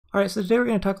All right, so today we're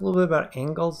going to talk a little bit about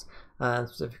angles,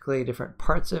 specifically different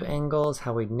parts of angles,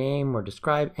 how we name or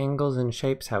describe angles and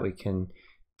shapes, how we can,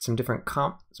 some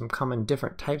common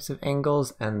different types of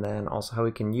angles, and then also how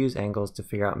we can use angles to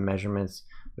figure out measurements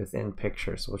within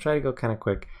pictures. So we'll try to go kind of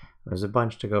quick. There's a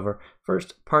bunch to go over.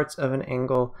 First, parts of an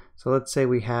angle. So let's say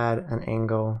we had an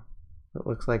angle that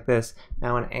looks like this.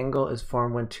 Now an angle is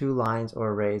formed when two lines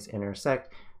or rays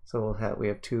intersect. So we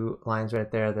have two lines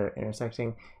right there that are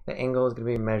intersecting. The angle is going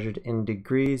to be measured in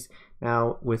degrees.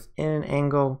 Now within an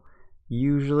angle,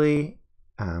 usually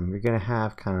you're going to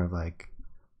have kind of like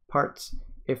parts,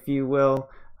 if you will.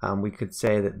 We could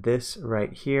say that this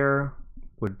right here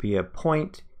would be a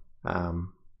point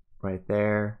right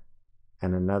there,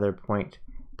 and another point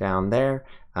down there.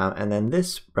 And then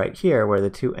this right here, where the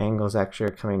two angles actually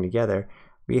are coming together,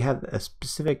 we have a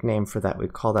specific name for that. We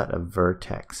call that a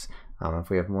vertex.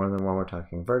 If we have more than one, we're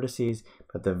talking vertices,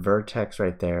 but the vertex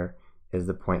right there is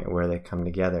the point where they come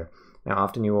together. Now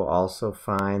often you will also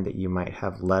find that you might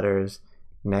have letters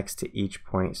next to each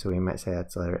point, so we might say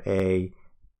that's letter A,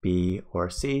 B, or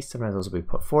C. Sometimes those will be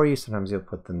put for you, sometimes you'll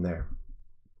put them there.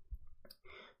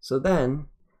 So then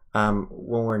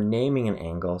when we're naming an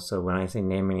angle, so when I say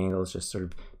naming an angle, it's just sort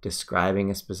of describing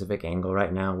a specific angle.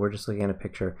 Right now we're just looking at a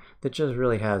picture that just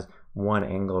really has one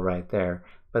angle right there,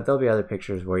 but there'll be other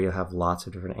pictures where you'll have lots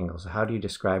of different angles. So how do you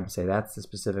describe and say that's the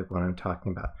specific one I'm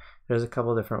talking about? There's a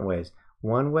couple different ways.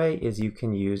 One way is you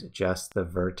can use just the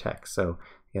vertex. So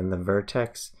again, the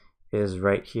vertex is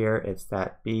right here, it's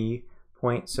that B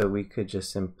point, so we could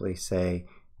just simply say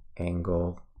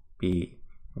angle B.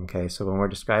 Okay, so when we're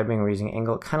describing, we're using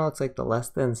angle, it kind of looks like the less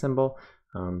than symbol,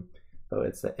 but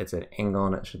it's an angle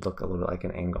and it should look a little bit like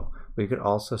an angle. We could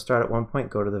also start at one point,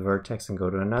 go to the vertex, and go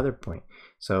to another point.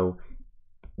 So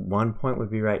one point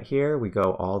would be right here, we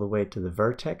go all the way to the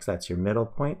vertex, that's your middle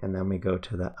point, and then we go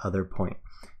to the other point.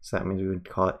 So that means we would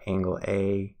call it angle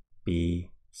A,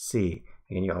 B, C.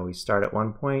 Again, you always start at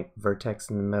one point, vertex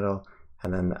in the middle,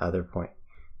 and then the other point.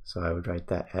 So I would write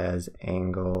that as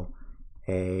angle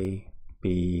A,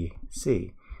 B,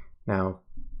 C. Now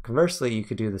conversely, you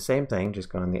could do the same thing, just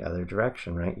go in the other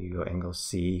direction, right? You go angle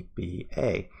C, B,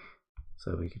 A.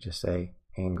 So we could just say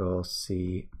angle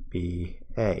C, B,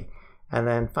 A. And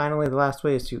then finally, the last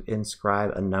way is to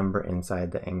inscribe a number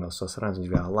inside the angle. So sometimes when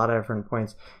you've got a lot of different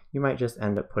points, you might just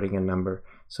end up putting a number.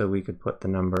 So we could put the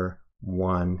number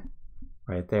 1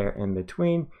 right there in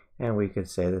between, and we could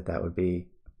say that that would be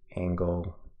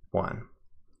angle 1,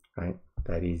 right?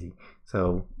 That easy.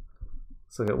 So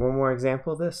let's look at one more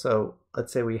example of this. So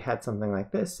let's say we had something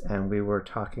like this, and we were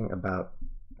talking about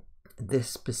this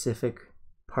specific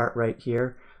part right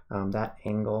here, that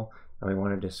angle, and we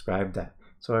want to describe that.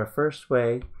 So our first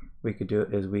way we could do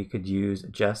it is we could use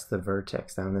just the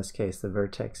vertex. Now in this case, the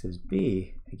vertex is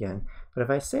B again, but if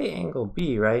I say angle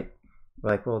B, right, we're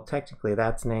like, well, technically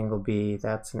that's an angle B,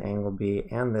 that's an angle B,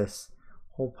 and this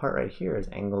whole part right here is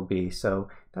angle B. So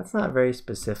that's not very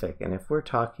specific. And if we're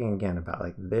talking again about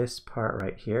like this part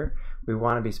right here, we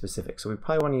want to be specific. So we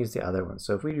probably want to use the other one.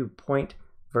 So if we do point,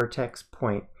 vertex,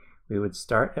 point, we would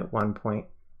start at one point,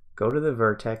 go to the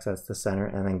vertex, that's the center,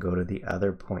 and then go to the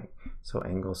other point. So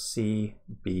angle C,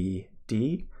 B,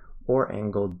 D, or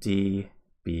angle D,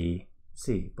 B,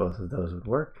 C. Both of those would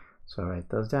work. So I'll write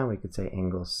those down. We could say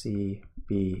angle C,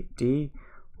 B, D,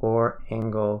 or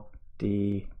angle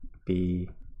D, B,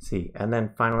 C. And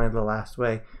then finally, the last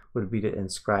way would be to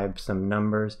inscribe some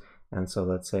numbers. And so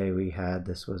let's say we had,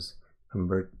 this was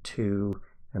number 2,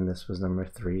 and this was number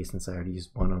 3, since I already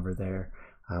used 1 over there.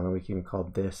 And we can call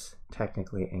this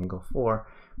technically angle 4.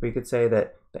 We could say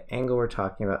that the angle we're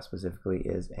talking about specifically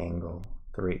is angle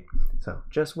 3. So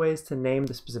just ways to name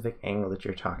the specific angle that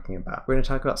you're talking about. We're going to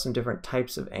talk about some different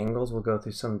types of angles. We'll go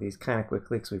through some of these kind of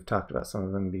quickly because we've talked about some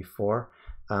of them before.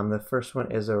 The first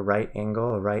one is a right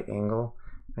angle. A right angle,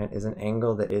 right, is an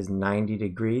angle that is 90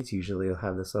 degrees. Usually you'll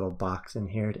have this little box in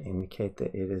here to indicate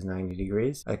that it is 90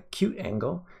 degrees. Acute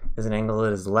angle is an angle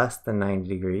that is less than 90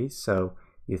 degrees. So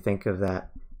you think of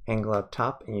that angle up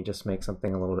top and you just make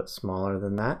something a little bit smaller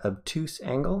than that. Obtuse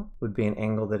angle would be an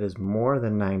angle that is more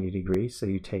than 90 degrees. So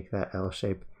you take that L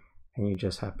shape and you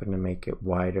just happen to make it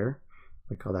wider.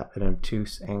 We call that an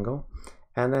obtuse angle.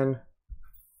 And then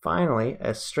finally,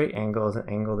 a straight angle is an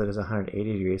angle that is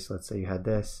 180 degrees. So let's say you had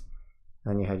this,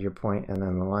 then you had your point, and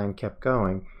then the line kept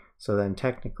going. So then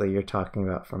technically you're talking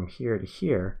about from here to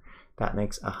here. That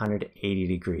makes 180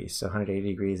 degrees. So 180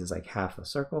 degrees is like half a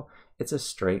circle. It's a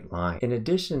straight line. In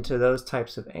addition to those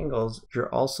types of angles,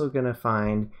 you're also going to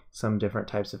find some different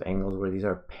types of angles where these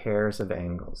are pairs of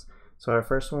angles. So our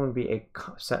first one would be a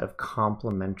set of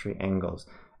complementary angles.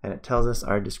 and it tells us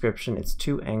our description, it's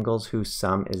two angles whose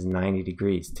sum is 90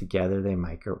 degrees. Together they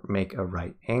make a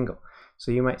right angle.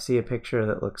 So you might see a picture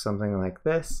that looks something like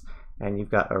this, and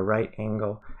you've got a right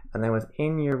angle, and then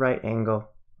within your right angle,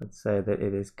 let's say that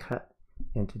it is cut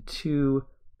into two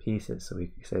pieces. So we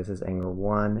could say this is angle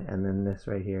 1, and then this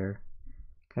right here,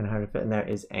 kind of hard to fit in there,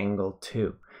 is angle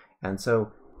 2. And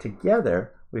so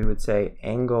together we would say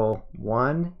angle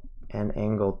 1 and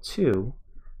angle 2,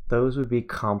 those would be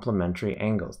complementary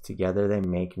angles. Together they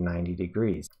make 90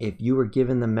 degrees. If you were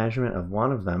given the measurement of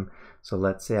one of them, so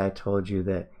let's say I told you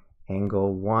that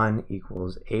angle 1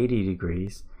 equals 80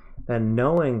 degrees, then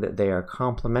knowing that they are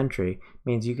complementary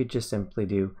means you could just simply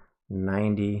do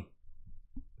 90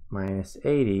 minus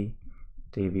 80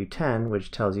 to give you 10,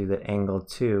 which tells you that angle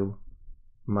 2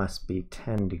 must be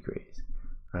 10 degrees,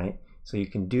 right? So you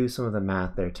can do some of the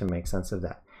math there to make sense of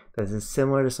that. This is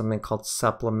similar to something called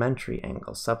supplementary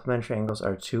angles. Supplementary angles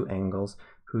are two angles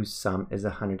whose sum is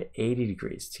 180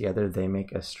 degrees. Together they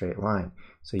make a straight line.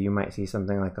 So you might see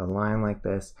something like a line like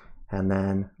this, and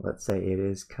then let's say it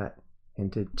is cut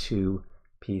into two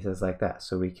pieces like that.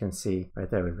 So we can see right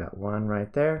there, we've got one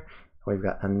right there, and we've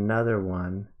got another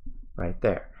one right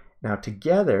there. Now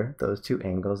together, those two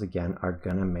angles again are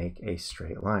going to make a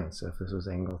straight line. So if this was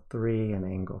angle 3 and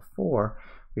angle 4,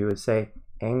 we would say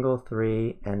angle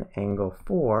 3 and angle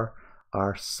 4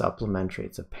 are supplementary.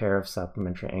 It's a pair of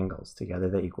supplementary angles. Together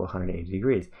they equal 180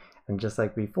 degrees. And just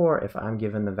like before, if I'm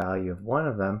given the value of one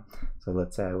of them, so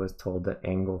let's say I was told that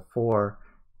angle 4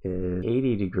 is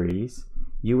 80 degrees,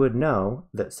 you would know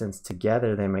that since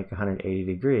together they make 180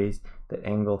 degrees, that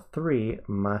angle 3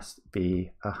 must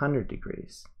be 100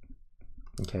 degrees.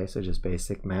 Okay, so just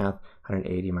basic math,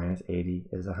 180 minus 80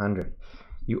 is 100.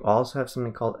 You also have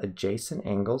something called adjacent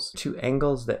angles, two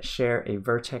angles that share a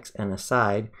vertex and a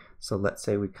side. So let's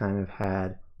say we kind of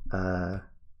had a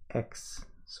X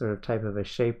sort of type of a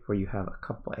shape where you have a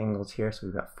couple angles here. So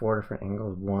we've got 4 different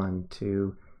angles, 1,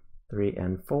 2, 3,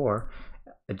 and 4.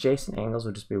 Adjacent angles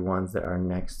would just be ones that are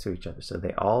next to each other. So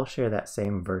they all share that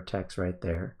same vertex right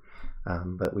there.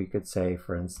 But we could say,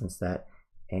 for instance, that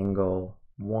angle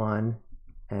 1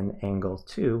 and angle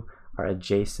 2 are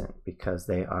adjacent because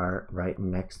they are right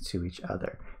next to each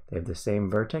other. They have the same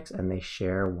vertex and they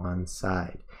share one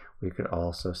side. We could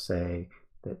also say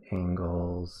that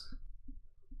angles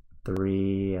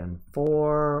 3 and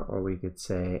 4, or we could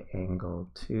say angle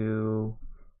 2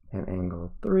 and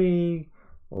angle 3,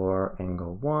 or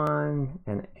angle 1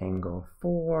 and angle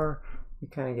 4. You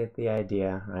kind of get the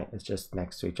idea, right? It's just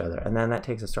next to each other. And then that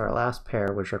takes us to our last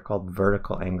pair, which are called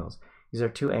vertical angles. These are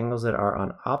two angles that are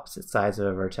on opposite sides of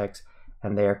a vertex,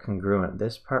 and they are congruent.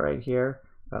 This part right here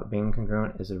about being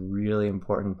congruent is a really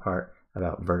important part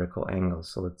about vertical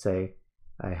angles. So let's say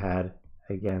I had,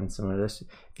 again, similar to this.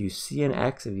 If you see an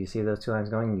X, if you see those two lines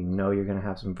going, you know you're going to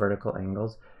have some vertical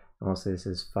angles. And we'll say this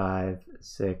is 5,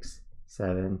 6,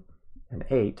 7, and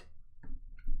 8.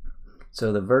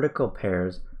 So the vertical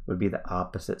pairs would be the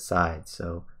opposite sides.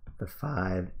 So the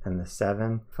 5 and the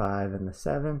 7, 5 and the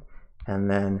 7,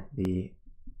 and then the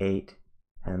 8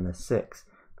 and the 6.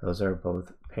 Those are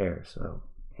both pairs. So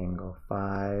angle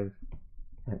 5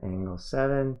 and angle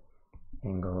 7,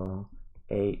 angle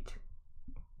 8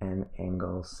 and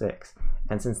angle 6.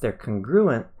 And since they're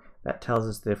congruent, that tells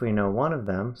us that if we know one of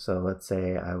them, so let's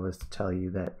say I was to tell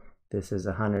you that this is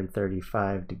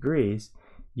 135 degrees,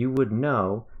 you would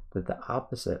know that the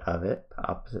opposite of it, the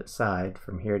opposite side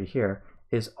from here to here,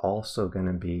 is also going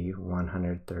to be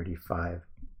 135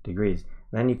 degrees.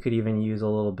 Then you could even use a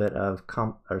little bit of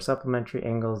supplementary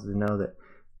angles to know that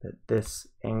this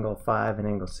angle 5 and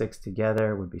angle 6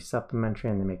 together would be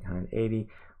supplementary, and they make 180,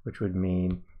 which would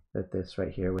mean that this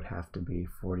right here would have to be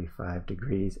 45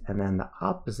 degrees, and then the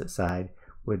opposite side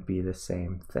would be the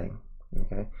same thing.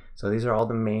 Okay, so these are all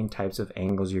the main types of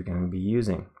angles you're going to be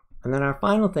using. And then our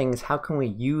final thing is, how can we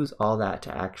use all that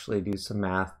to actually do some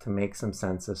math to make some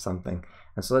sense of something?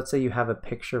 And so let's say you have a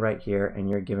picture right here and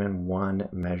you're given one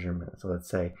measurement. So let's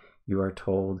say you are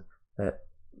told that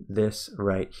this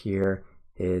right here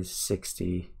is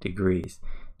 60 degrees.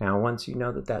 Now once you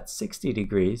know that that's 60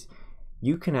 degrees,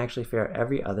 you can actually figure out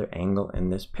every other angle in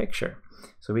this picture.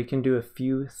 So we can do a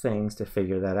few things to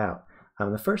figure that out.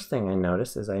 The first thing I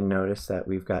noticed is that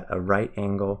we've got a right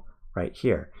angle right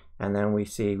here. And then we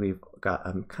see we've got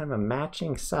a kind of a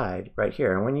matching side right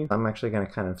here. And I'm actually going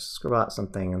to kind of scribble out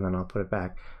something and then I'll put it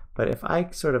back. But if I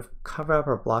sort of cover up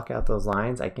or block out those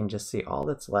lines, I can just see all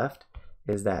that's left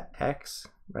is that X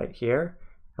right here.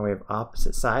 And we have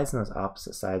opposite sides, and those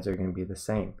opposite sides are going to be the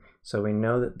same. So we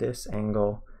know that this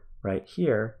angle right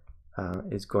here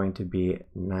is going to be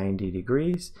 90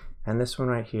 degrees. And this one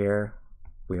right here,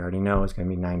 we already know is going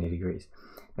to be 90 degrees.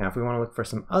 Now if we want to look for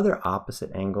some other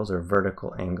opposite angles or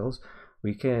vertical angles,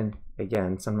 we can,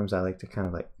 again, sometimes I like to kind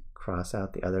of like cross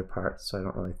out the other parts so I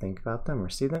don't really think about them or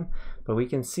see them, but we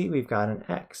can see we've got an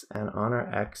x, and on our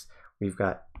x we've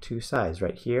got two sides.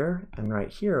 Right here and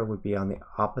right here would be on the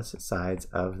opposite sides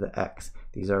of the x.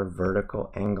 These are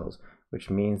vertical angles, which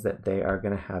means that they are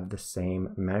going to have the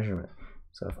same measurement.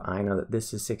 So if I know that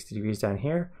this is 60 degrees down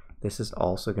here, this is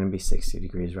also going to be 60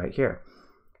 degrees right here.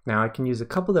 Now I can use a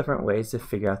couple different ways to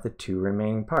figure out the two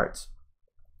remaining parts.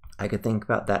 I could think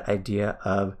about that idea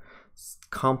of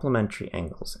complementary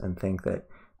angles and think that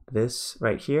this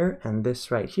right here and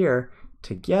this right here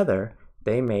together,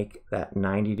 they make that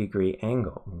 90-degree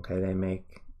angle. Okay, they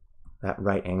make that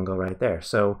right angle right there.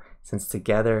 So since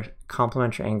together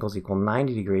complementary angles equal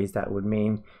 90 degrees, that would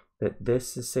mean that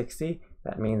this is 60.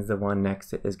 That means the one next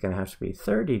to it is going to have to be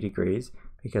 30 degrees,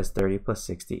 because 30 plus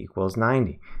 60 equals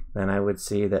 90. Then I would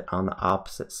see that on the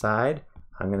opposite side,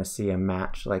 I'm going to see a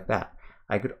match like that.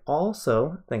 I could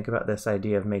also think about this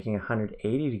idea of making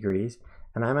 180 degrees,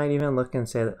 and I might even look and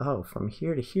say that, oh, from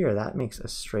here to here, that makes a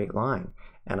straight line.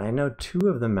 And I know two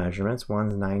of the measurements,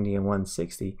 one's 90 and one's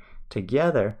 60,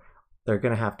 together, they're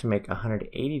going to have to make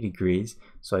 180 degrees,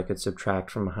 so I could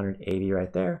subtract from 180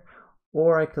 right there,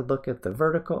 or I could look at the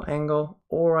vertical angle,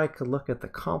 or I could look at the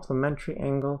complementary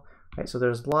angle, right? So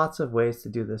there's lots of ways to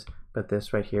do this, but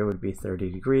this right here would be 30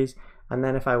 degrees. And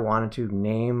then if I wanted to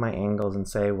name my angles and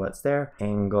say what's there,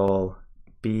 angle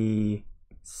BCD,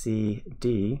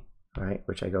 right,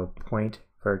 which I go point,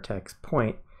 vertex,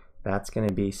 point, that's going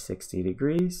to be 60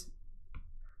 degrees.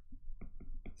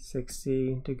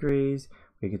 60 degrees.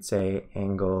 We could say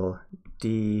angle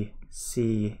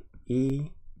DCE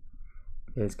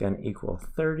is going to equal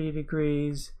 30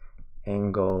 degrees.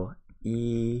 Angle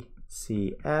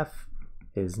ECF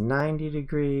is 90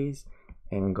 degrees.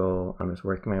 Angle, I'm just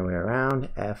working my way around,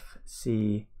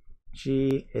 FCG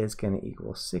is going to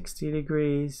equal 60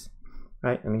 degrees,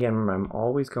 right? And again, remember, I'm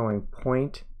always going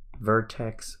point,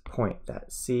 vertex, point.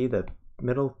 That C, the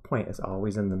middle point, is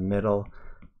always in the middle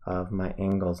of my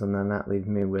angles. And then that leaves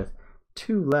me with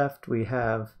two left. We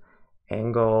have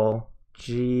angle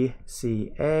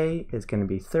GCA is going to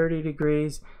be 30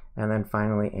 degrees. And then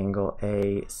finally, angle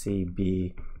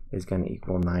ACB is going to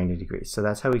equal 90 degrees. So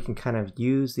that's how we can kind of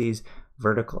use these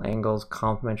vertical angles,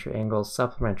 complementary angles,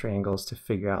 supplementary angles to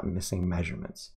figure out missing measurements.